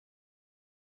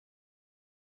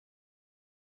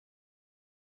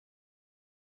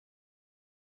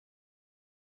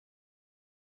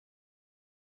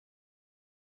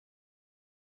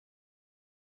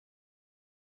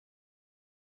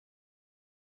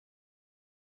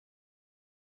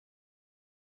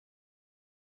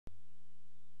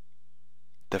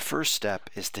The first step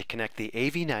is to connect the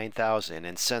AV9000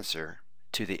 and sensor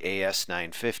to the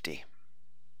AS950.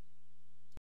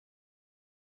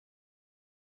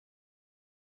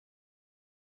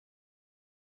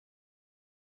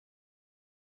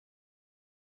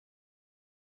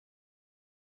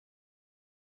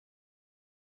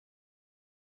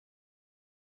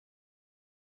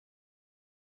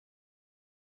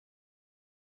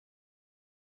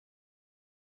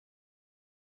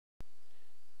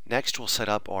 Next, we'll set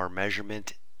up our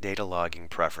measurement data logging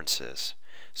preferences.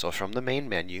 So from the main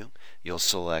menu, you'll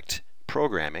select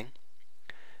Programming,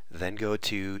 then go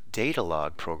to Data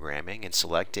Log Programming and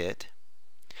select it.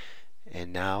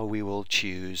 And now we will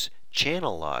choose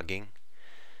Channel Logging,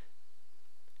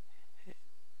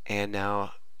 and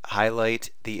now highlight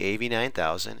the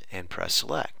AV9000 and press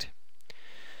Select.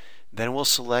 Then we'll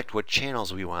select what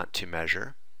channels we want to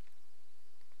measure.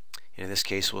 In this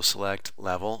case, we'll select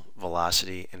level,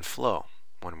 velocity, and flow.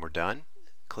 When we're done,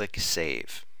 click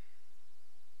Save.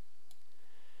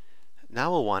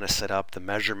 Now we'll want to set up the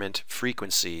measurement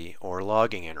frequency or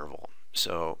logging interval.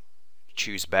 So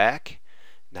choose Back,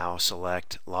 now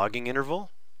select Logging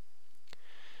Interval,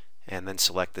 and then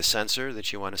select the sensor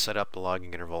that you want to set up the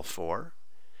logging interval for.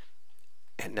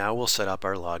 And now we'll set up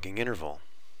our logging interval.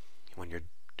 When you're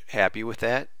happy with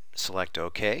that, select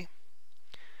OK.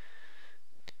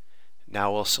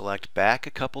 Now we'll select back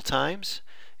a couple times,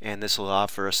 and this will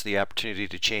offer us the opportunity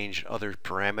to change other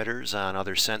parameters on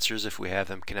other sensors if we have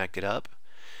them connected up.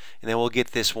 And then we'll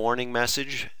get this warning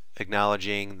message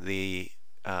acknowledging the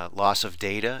loss of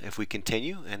data if we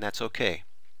continue, and that's okay.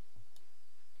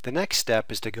 The next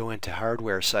step is to go into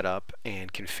hardware setup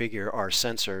and configure our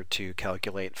sensor to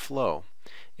calculate flow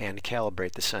and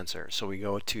calibrate the sensor. So we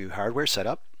go to hardware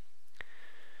setup,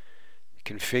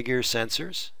 configure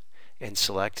sensors, and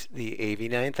select the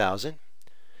AV9000.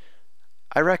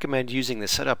 I recommend using the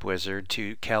Setup Wizard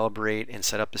to calibrate and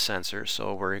set up the sensor,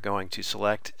 so we're going to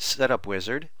select Setup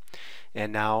Wizard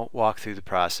and now walk through the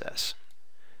process.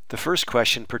 The first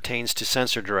question pertains to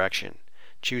sensor direction.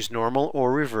 Choose normal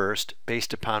or reversed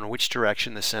based upon which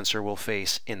direction the sensor will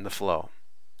face in the flow.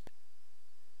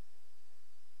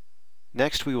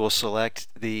 Next, we will select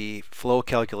the flow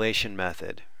calculation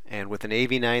method. And with an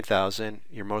AV9000,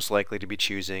 you're most likely to be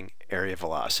choosing area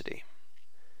velocity.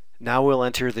 Now we'll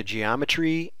enter the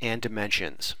geometry and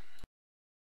dimensions.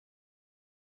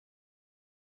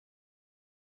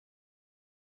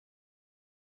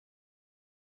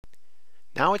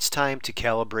 Now it's time to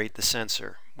calibrate the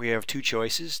sensor. We have two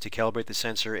choices: to calibrate the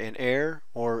sensor in air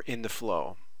or in the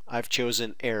flow. I've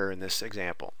chosen air in this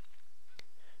example.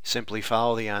 Simply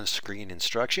follow the on-screen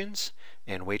instructions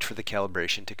and wait for the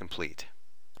calibration to complete.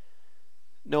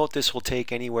 Note this will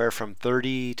take anywhere from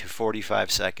 30 to 45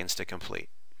 seconds to complete.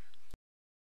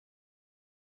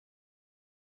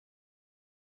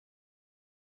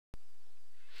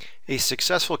 A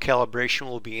successful calibration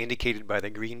will be indicated by the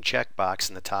green checkbox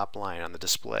in the top line on the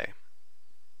display.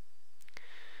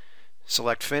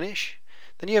 Select Finish,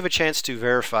 then you have a chance to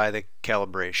verify the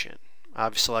calibration.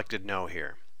 I've selected No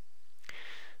here.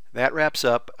 That wraps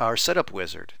up our Setup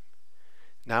Wizard.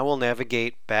 Now we'll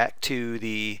navigate back to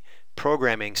the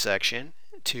Programming section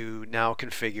to now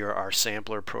configure our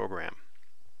sampler program.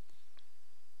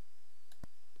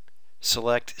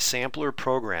 Select Sampler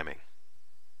Programming.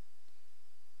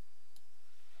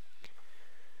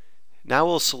 Now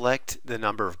we'll select the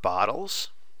number of bottles,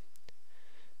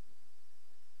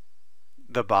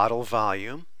 the bottle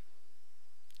volume,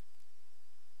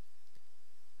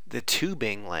 the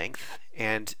tubing length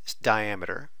and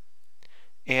diameter,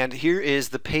 and here is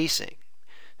the pacing.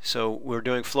 So we're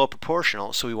doing flow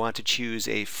proportional, so we want to choose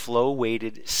a flow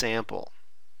weighted sample.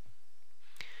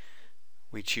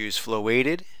 We choose flow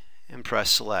weighted and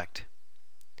press select.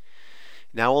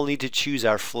 Now we'll need to choose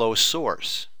our flow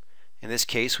source. In this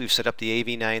case, we've set up the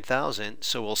AV9000,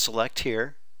 so we'll select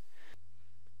here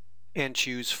and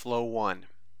choose flow 1.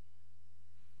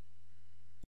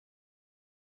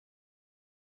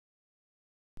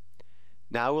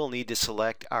 Now we'll need to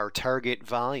select our target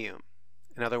volume.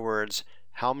 In other words,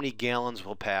 how many gallons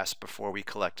will pass before we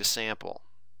collect a sample.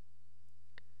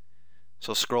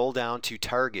 So scroll down to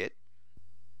Target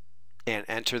and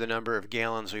enter the number of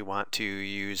gallons we want to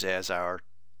use as our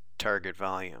target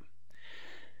volume.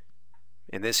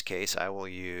 In this case, I will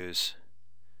use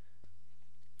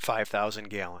 5,000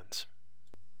 gallons.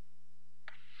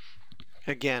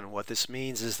 Again, what this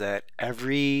means is that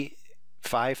every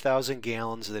 5,000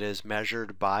 gallons that is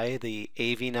measured by the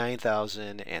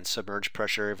AV9000 and submerged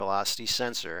pressure area velocity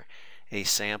sensor, a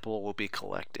sample will be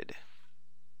collected.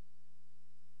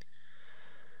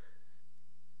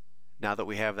 Now that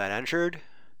we have that entered,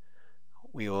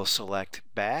 we will select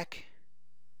back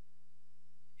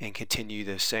and continue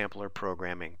the sampler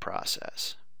programming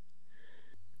process.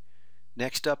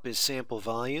 Next up is sample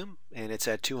volume, and it's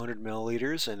at 200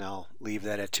 milliliters, and I'll leave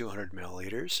that at 200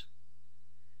 milliliters.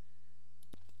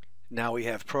 Now we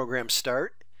have program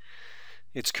start.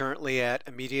 It's currently at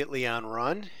immediately on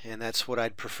run, and that's what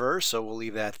I'd prefer, so we'll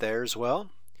leave that there as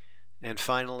well. And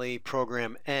finally,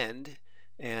 program end,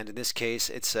 and in this case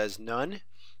it says none,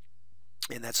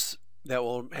 and that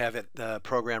will have the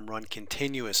program run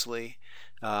continuously.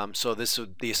 So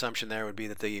the assumption there would be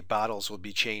that the bottles will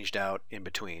be changed out in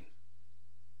between.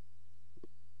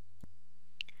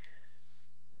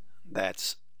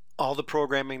 That's all the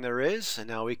programming there is, and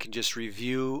now we can just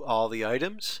review all the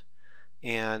items.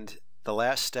 And the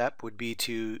last step would be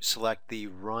to select the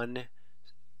Run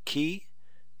key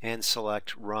and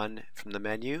select Run from the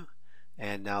menu,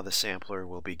 and now the sampler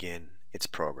will begin its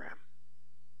program.